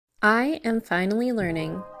I am finally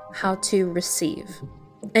learning how to receive.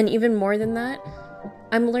 And even more than that,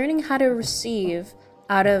 I'm learning how to receive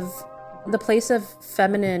out of the place of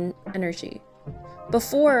feminine energy.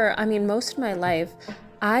 Before, most of my life,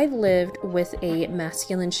 I lived with a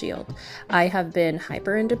masculine shield. I have been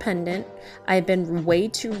hyper independent. I've been way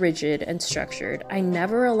too rigid and structured. I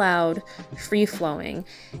never allowed free flowing.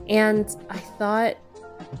 And I thought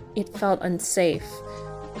it felt unsafe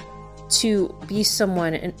to be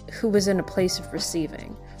someone who was in a place of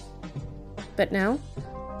receiving. But now,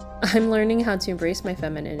 I'm learning how to embrace my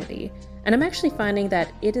femininity, and I'm actually finding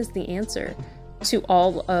that it is the answer to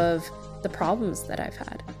all of the problems that I've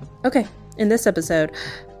had. Okay, in this episode,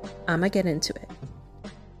 I'ma get into it.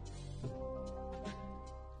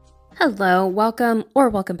 Hello, welcome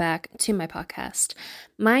back to my podcast.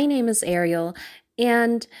 My name is Arielle,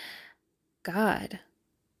 and God,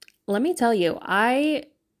 let me tell you, I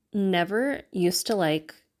never used to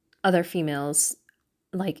like other females,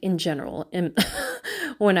 like in general,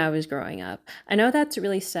 when I was growing up. I know that's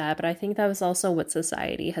really sad, but I think that was also what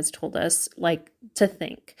society has told us, like, to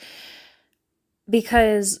think.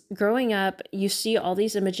 Because growing up, you see all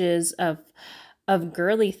these images of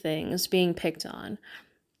girly things being picked on.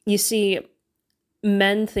 You see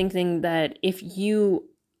men thinking that if you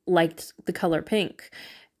liked the color pink,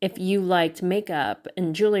 if you liked makeup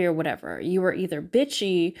and jewelry or whatever, you were either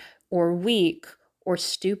bitchy or weak or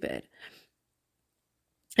stupid.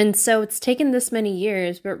 And so it's taken this many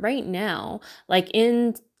years, but right now, like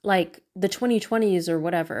in like the 2020s or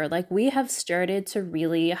whatever, like we have started to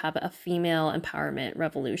really have a female empowerment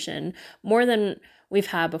revolution more than we've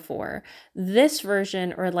had before. This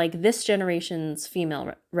version, or like this generation's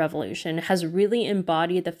female revolution, has really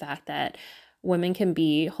embodied the fact that women can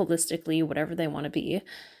be holistically whatever they want to be.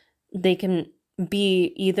 They can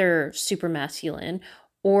be either super masculine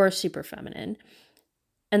or super feminine.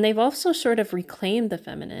 And they've also sort of reclaimed the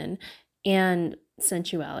feminine and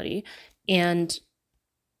sensuality and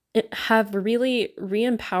have really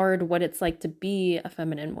re-empowered what it's like to be a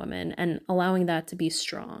feminine woman and allowing that to be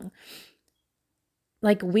strong.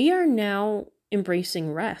 Like, we are now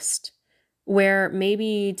embracing rest, where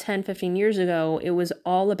maybe 10, 15 years ago, it was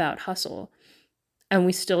all about hustle. And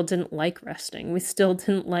we still didn't like resting. We still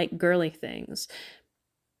didn't like girly things.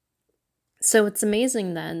 So it's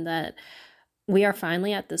amazing then that we are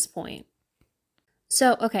finally at this point.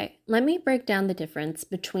 So, okay, let me break down the difference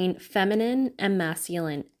between feminine and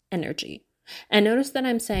masculine energy. And notice that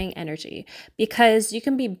I'm saying energy because you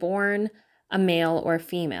can be born a male or a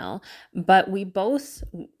female, but we both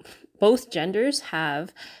genders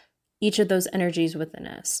have each of those energies within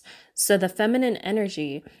us. So the feminine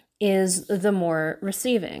energy is the more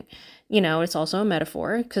receiving. You know, it's also a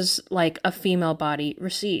metaphor because like a female body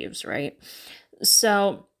receives, right?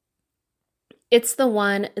 So it's the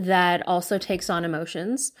one that also takes on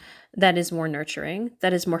emotions, that is more nurturing,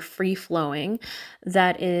 that is more free-flowing,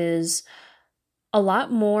 that is a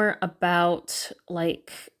lot more about,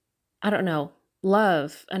 like, I don't know,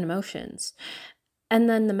 love and emotions. And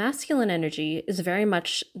then the masculine energy is very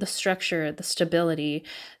much the structure, the stability,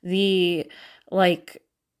 the, like,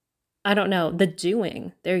 I don't know, the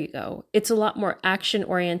doing. There you go. It's a lot more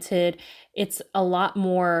action-oriented. It's a lot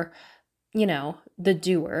more, you know, the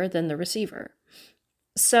doer than the receiver.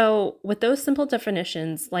 So with those simple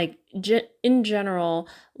definitions, like in general,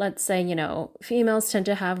 let's say, you know, females tend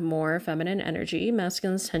to have more feminine energy,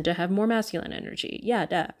 masculines tend to have more masculine energy. Yeah,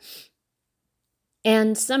 duh.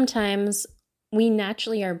 And sometimes we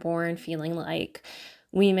naturally are born feeling like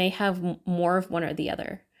we may have more of one or the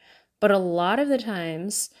other. But a lot of the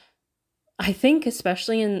times, I think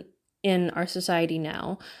especially in our society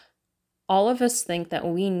now, all of us think that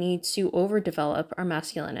we need to overdevelop our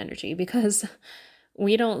masculine energy because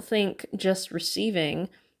we don't think just receiving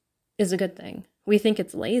is a good thing. We think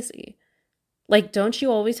it's lazy. Like, don't you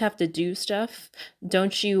always have to do stuff?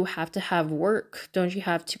 Don't you have to have work? Don't you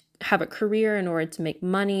have to have a career in order to make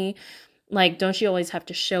money? Like, don't you always have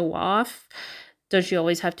to show off? Don't you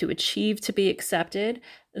always have to achieve to be accepted?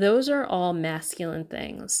 Those are all masculine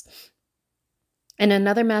things. And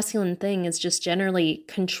another masculine thing is just generally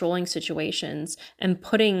controlling situations and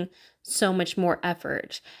putting so much more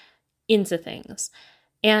effort into things.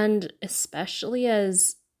 And especially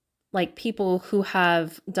as like people who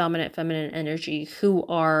have dominant feminine energy who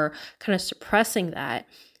are kind of suppressing that,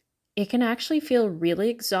 it can actually feel really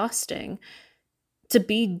exhausting to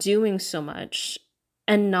be doing so much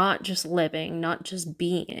and not just living, not just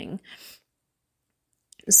being.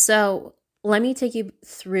 So let me take you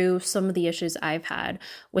through some of the issues I've had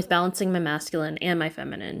with balancing my masculine and my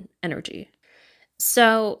feminine energy.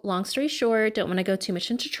 So, long story short, don't want to go too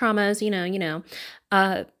much into traumas,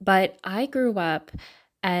 but I grew up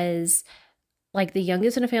as like the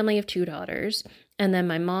youngest in a family of two daughters. And then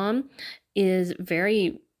my mom is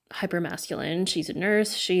very hypermasculine. She's a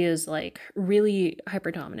nurse. She is like really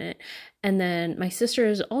hyper dominant. And then my sister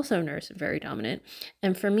is also a nurse, very dominant.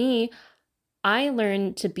 And for me, I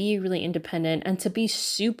learned to be really independent and to be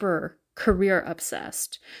super career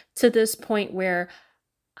obsessed to this point where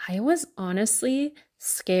I was honestly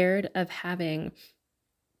scared of having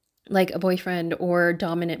like a boyfriend or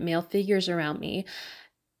dominant male figures around me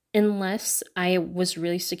unless I was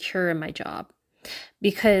really secure in my job,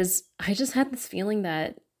 because I just had this feeling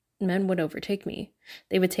that men would overtake me.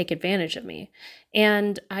 They would take advantage of me.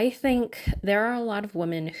 And I think there are a lot of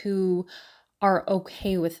women who are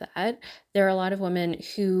okay with that. There are a lot of women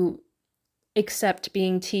who accept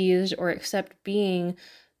being teased or accept being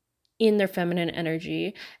in their feminine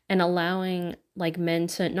energy and allowing like men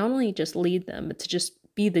to not only just lead them, but to just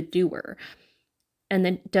be the doer, and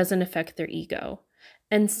then doesn't affect their ego.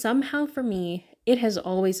 And somehow for me, it has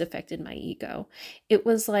always affected my ego. It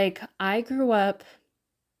was like I grew up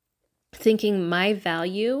thinking my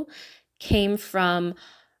value came from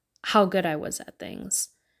how good I was at things.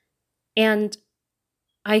 And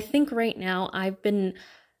I think right now I've been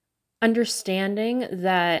understanding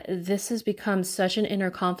that this has become such an inner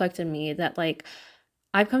conflict in me that like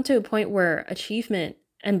I've come to a point where achievement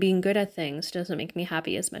and being good at things doesn't make me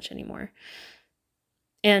happy as much anymore.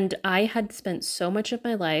 And I had spent so much of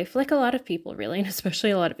my life, like a lot of people really, and especially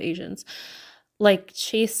a lot of Asians, like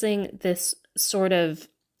chasing this sort of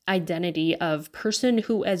identity of person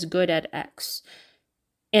who is good at X.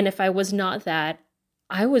 And if I was not that,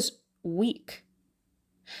 I was weak.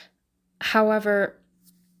 However,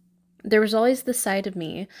 there was always this side of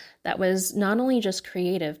me that was not only just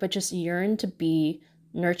creative, but just yearned to be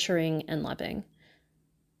nurturing and loving.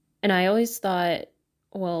 And I always thought,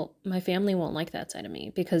 well, my family won't like that side of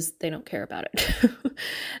me because they don't care about it.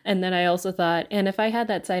 And then I also thought, and if I had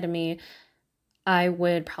that side of me, I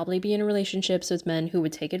would probably be in relationships with men who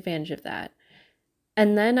would take advantage of that.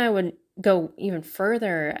 And then I would go even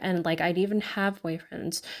further and like I'd even have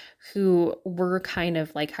boyfriends who were kind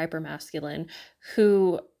of like hypermasculine,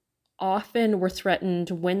 who often were threatened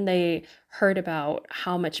when they heard about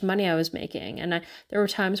how much money I was making. And there were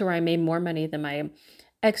times where I made more money than my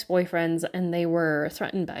ex-boyfriends and they were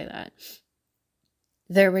threatened by that.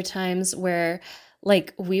 There were times where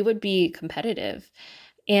like we would be competitive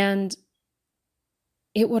and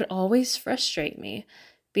it would always frustrate me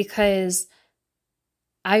because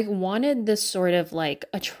I wanted this sort of like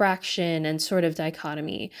attraction and sort of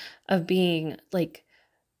dichotomy of being like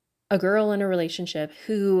a girl in a relationship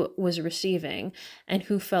who was receiving and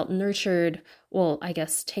who felt nurtured, well, I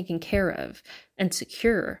guess taken care of and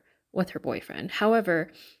secure with her boyfriend. However,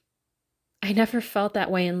 I never felt that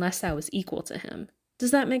way unless I was equal to him.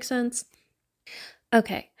 Does that make sense?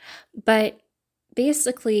 Okay, but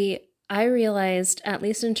basically, I realized, at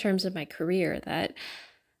least in terms of my career, that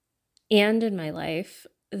and in my life,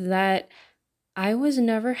 that I was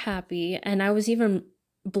never happy and I was even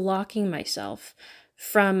blocking myself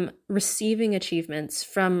from receiving achievements,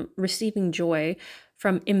 from receiving joy,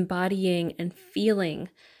 from embodying and feeling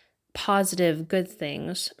positive, good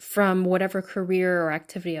things from whatever career or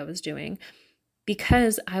activity I was doing,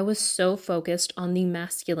 because I was so focused on the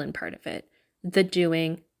masculine part of it, the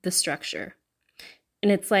doing, the structure.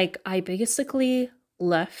 And it's like I basically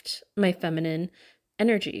left my feminine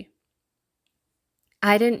energy.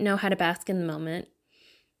 I didn't know how to bask in the moment.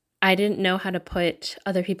 I didn't know how to put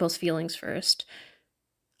other people's feelings first.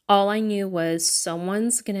 All I knew was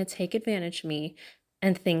someone's going to take advantage of me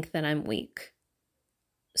and think that I'm weak.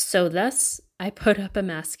 So thus, I put up a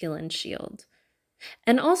masculine shield.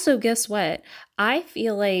 And also, guess what? I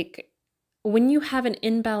feel like when you have an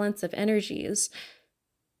imbalance of energies,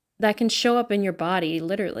 that can show up in your body,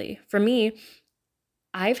 literally. For me,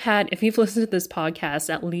 I've had, if you've listened to this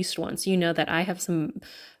podcast at least once, you know that I have some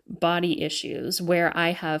body issues where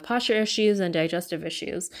I have posture issues and digestive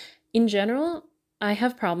issues. In general, I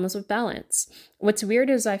have problems with balance. What's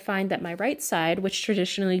weird is I find that my right side, which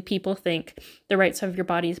traditionally people think the right side of your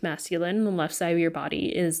body is masculine and the left side of your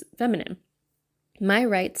body is feminine. My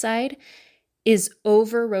right side is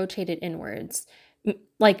over rotated inwards,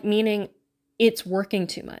 like meaning it's working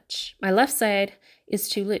too much. My left side is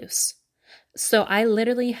too loose. So I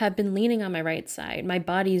literally have been leaning on my right side, my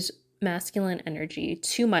body's masculine energy,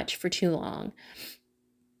 too much for too long.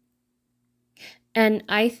 And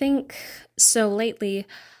I think so lately,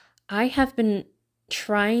 I have been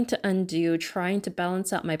trying to undo, trying to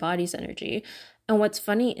balance out my body's energy. And what's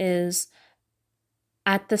funny is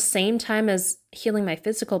at the same time as healing my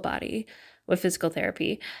physical body with physical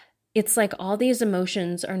therapy, it's like all these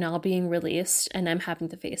emotions are now being released and I'm having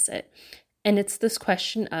to face it. And it's this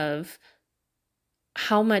question of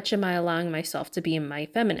how much am I allowing myself to be in my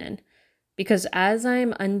feminine? Because as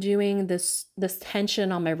I'm undoing this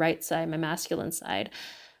tension on my right side, my masculine side,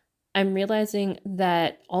 I'm realizing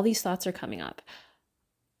that all these thoughts are coming up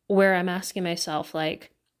where I'm asking myself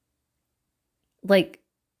like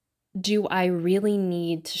do I really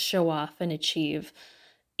need to show off and achieve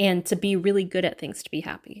and to be really good at things to be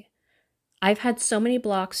happy? I've had so many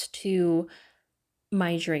blocks to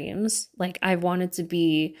my dreams. Like I've wanted to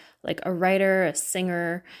be like a writer, a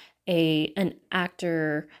singer, an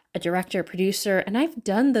actor, a director, producer, and I've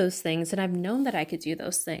done those things and I've known that I could do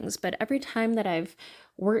those things. But every time that I've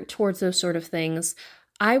worked towards those sort of things,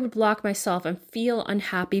 I would block myself and feel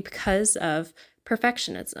unhappy because of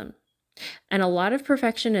perfectionism. And a lot of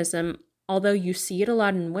perfectionism, although you see it a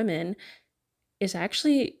lot in women, is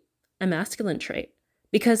actually a masculine trait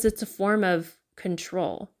because it's a form of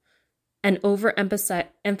control and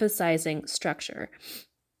emphasizing structure.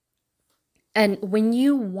 And when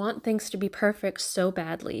you want things to be perfect so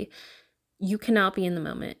badly, you cannot be in the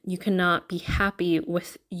moment. You cannot be happy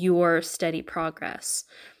with your steady progress.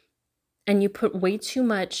 And you put way too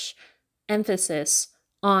much emphasis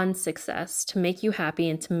on success to make you happy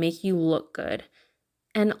and to make you look good.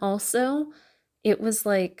 And also, it was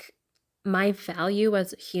like my value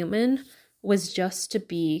as a human was just to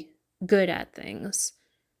be good at things.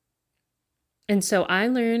 And so I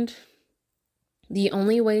learned the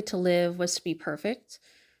only way to live was to be perfect,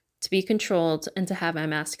 to be controlled, and to have my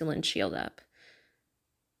masculine shield up.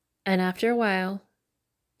 And after a while,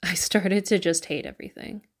 I started to just hate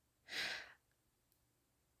everything.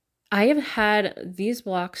 I have had these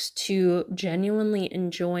blocks to genuinely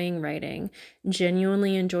enjoying writing,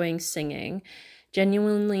 genuinely enjoying singing,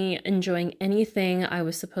 genuinely enjoying anything I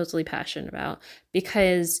was supposedly passionate about,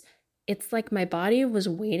 because it's like my body was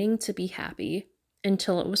waiting to be happy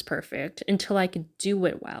until it was perfect, until I could do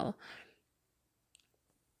it well.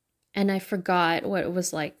 And I forgot what it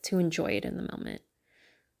was like to enjoy it in the moment.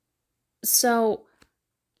 So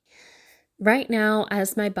right now,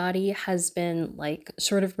 as my body has been like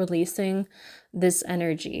sort of releasing this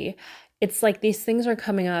energy, it's like these things are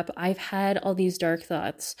coming up. I've had all these dark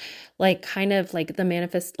thoughts, like kind of like the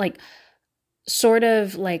manifest, like sort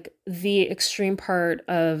of like the extreme part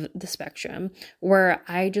of the spectrum where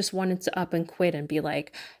I just wanted to up and quit and be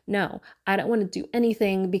like, no, I don't want to do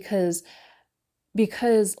anything because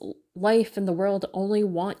life and the world only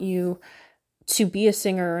want you to be a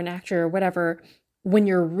singer or an actor or whatever when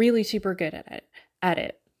you're really super good at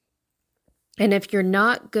it. And if you're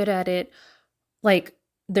not good at it, like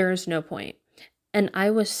there's no point. And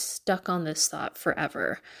I was stuck on this thought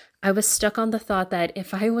forever. I was stuck on the thought that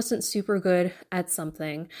if I wasn't super good at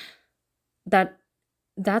something,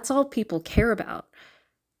 that's all people care about.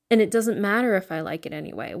 And it doesn't matter if I like it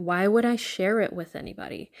anyway. Why would I share it with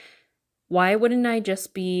anybody? Why wouldn't I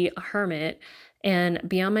just be a hermit and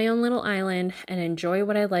be on my own little island and enjoy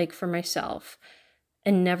what I like for myself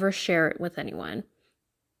and never share it with anyone?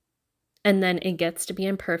 And then it gets to be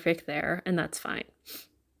imperfect there, and that's fine.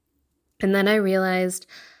 And then I realized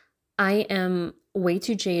I am way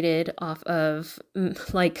too jaded off of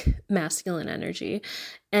like masculine energy.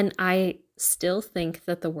 And I still think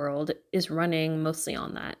that the world is running mostly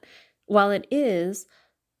on that. While it is,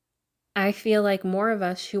 I feel like more of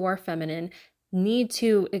us who are feminine need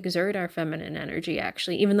to exert our feminine energy,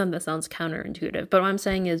 actually, even though that sounds counterintuitive. But what I'm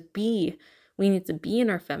saying is we need to be in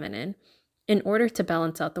our feminine in order to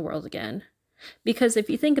balance out the world again. Because if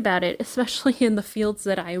you think about it, especially in the fields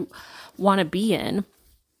that I want to be in,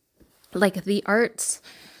 like the arts,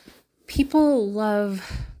 people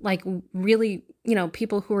love like really,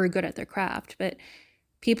 people who are good at their craft, but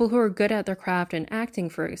people who are good at their craft and acting,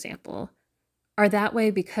 for example, are that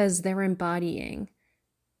way because they're embodying.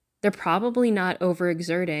 They're probably not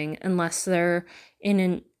overexerting unless they're in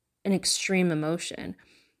an extreme emotion.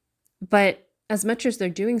 But as much as they're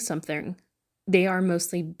doing something, they are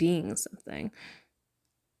mostly being something.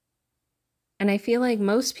 And I feel like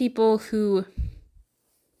most people who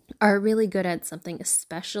are really good at something,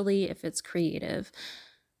 especially if it's creative,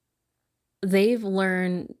 they've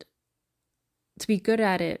learned to be good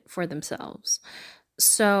at it for themselves.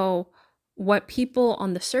 So what people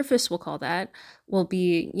on the surface will call that will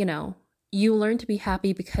be, you learn to be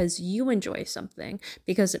happy because you enjoy something,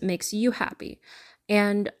 because it makes you happy.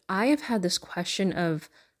 And I have had this question of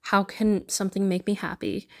how can something make me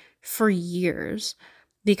happy for years,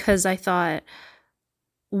 because I thought,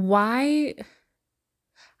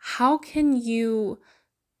 how can you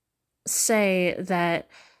say that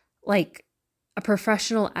like a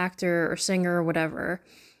professional actor or singer or whatever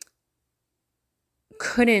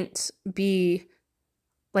couldn't be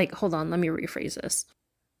like, hold on, let me rephrase this.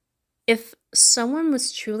 If someone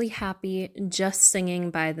was truly happy just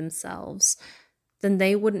singing by themselves, then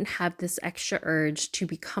they wouldn't have this extra urge to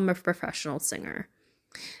become a professional singer.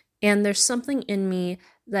 And there's something in me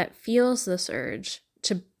that feels this urge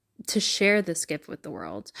to share this gift with the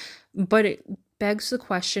world. But it begs the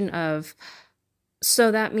question of,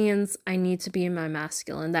 so that means I need to be in my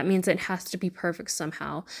masculine. That means it has to be perfect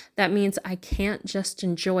somehow. That means I can't just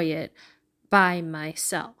enjoy it by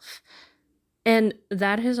myself. And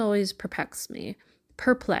that has always perplexed me.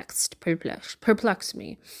 Perplexed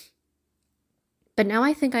me. But now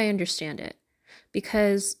I think I understand it.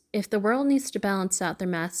 Because if the world needs to balance out their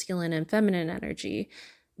masculine and feminine energy,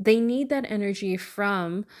 they need that energy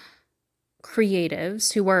from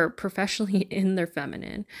creatives who are professionally in their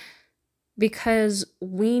feminine, because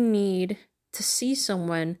we need to see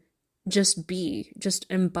someone just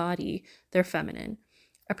embody their feminine.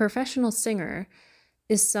 A professional singer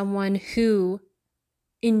is someone who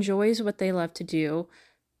enjoys what they love to do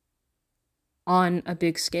on a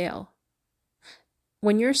big scale.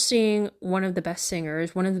 When you're seeing one of the best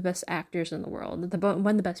singers, one of the best actors in the world, one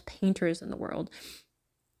of the best painters in the world,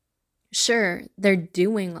 sure, they're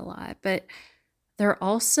doing a lot, but they're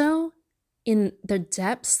also in the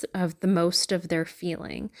depths of the most of their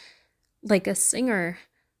feeling. Like a singer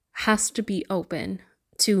has to be open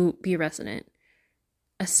to be resonant.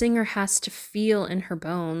 A singer has to feel in her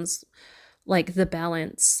bones like the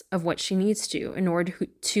balance of what she needs to in order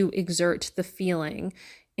to exert the feeling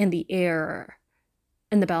and the air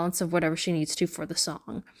and the balance of whatever she needs to for the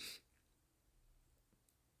song.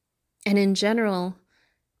 And in general,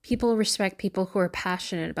 people respect people who are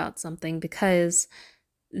passionate about something because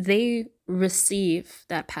they receive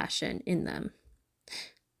that passion in them.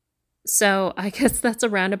 So I guess that's a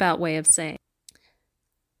roundabout way of saying,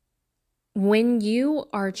 when you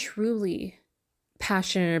are truly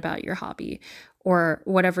passionate about your hobby or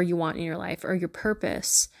whatever you want in your life or your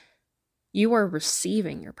purpose, you are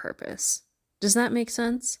receiving your purpose. Does that make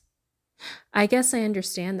sense? I guess I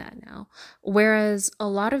understand that now. Whereas a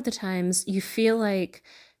lot of the times you feel like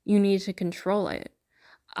you need to control it.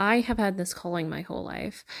 I have had this calling my whole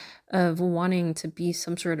life of wanting to be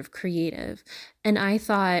some sort of creative. And I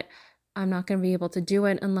thought, I'm not going to be able to do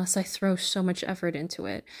it unless I throw so much effort into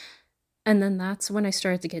it. And then that's when I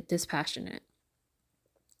started to get dispassionate.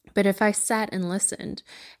 But if I sat and listened,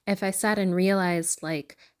 if I sat and realized,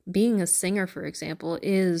 like, being a singer, for example,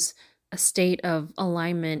 is a state of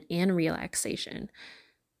alignment and relaxation,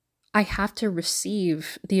 I have to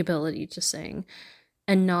receive the ability to sing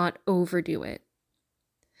and not overdo it.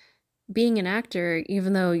 Being an actor,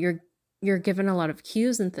 even though you're given a lot of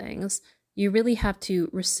cues and things, you really have to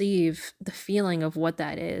receive the feeling of what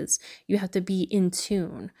that is. You have to be in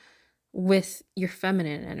tune with your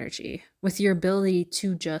feminine energy, with your ability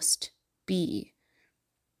to just be.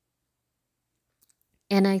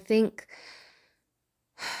 And I think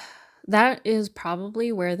that is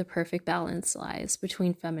probably where the perfect balance lies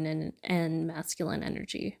between feminine and masculine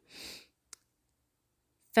energy.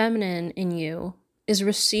 Feminine in you is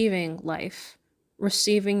receiving life,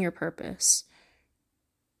 receiving your purpose,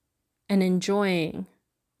 and enjoying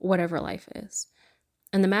whatever life is.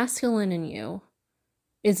 And the masculine in you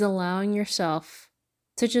is allowing yourself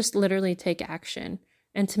to just literally take action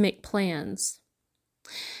and to make plans.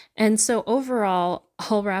 And so overall,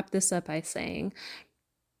 I'll wrap this up by saying,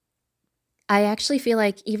 I actually feel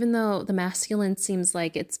like even though the masculine seems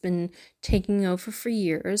like it's been taking over for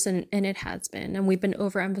years, and it has been, and we've been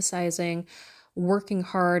overemphasizing working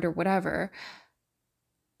hard or whatever,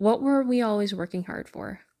 what were we always working hard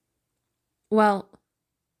for? Well,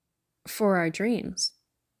 for our dreams,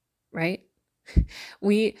 right?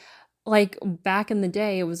 We, like, back in the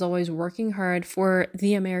day, it was always working hard for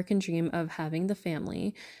the American dream of having the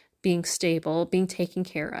family, being stable, being taken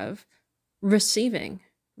care of, receiving,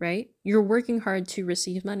 right? You're working hard to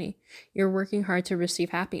receive money. You're working hard to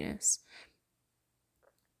receive happiness.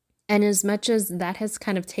 And as much as that has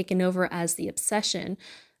kind of taken over as the obsession,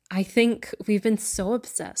 I think we've been so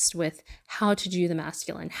obsessed with how to do the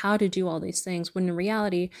masculine, how to do all these things, when in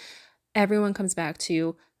reality, everyone comes back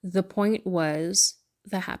to the point was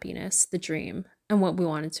the happiness, the dream, and what we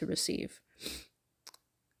wanted to receive.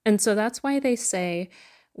 And so that's why they say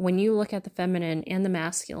when you look at the feminine and the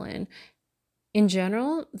masculine, in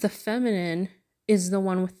general, the feminine is the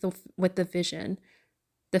one with the vision.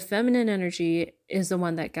 The feminine energy is the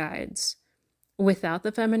one that guides. Without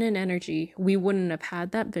the feminine energy, we wouldn't have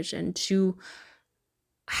had that vision to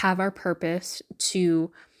have our purpose,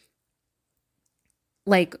 to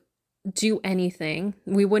like do anything.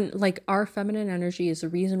 We wouldn't, like, our feminine energy is the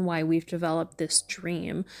reason why we've developed this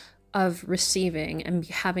dream of receiving and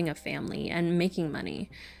having a family and making money.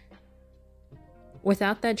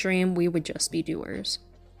 Without that dream, we would just be doers.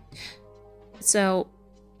 So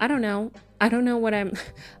I don't know what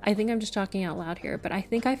I think I'm just talking out loud here, but I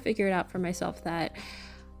think I figured out for myself that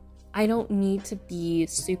I don't need to be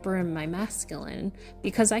super in my masculine,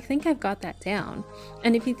 because I think I've got that down.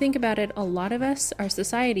 And if you think about it, a lot of us, our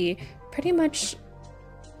society, pretty much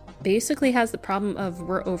basically has the problem of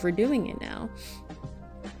we're overdoing it now.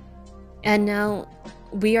 And now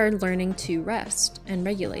we are learning to rest and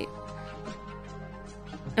regulate.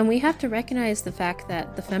 And we have to recognize the fact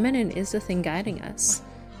that the feminine is the thing guiding us.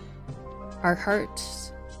 Our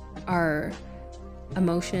hearts, our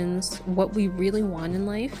emotions, what we really want in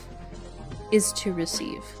life is to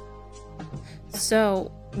receive.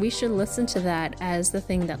 So we should listen to that as the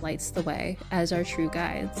thing that lights the way, as our true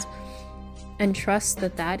guides, and trust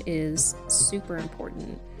that that is super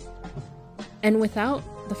important. And without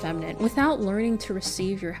the feminine, without learning to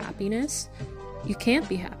receive your happiness, you can't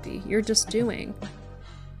be happy. You're just doing.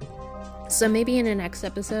 So maybe in the next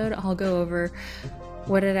episode, I'll go over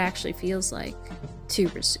what it actually feels like to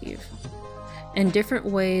receive and different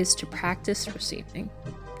ways to practice receiving.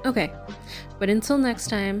 Okay, but until next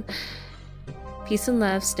time, peace and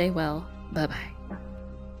love, stay well, bye-bye.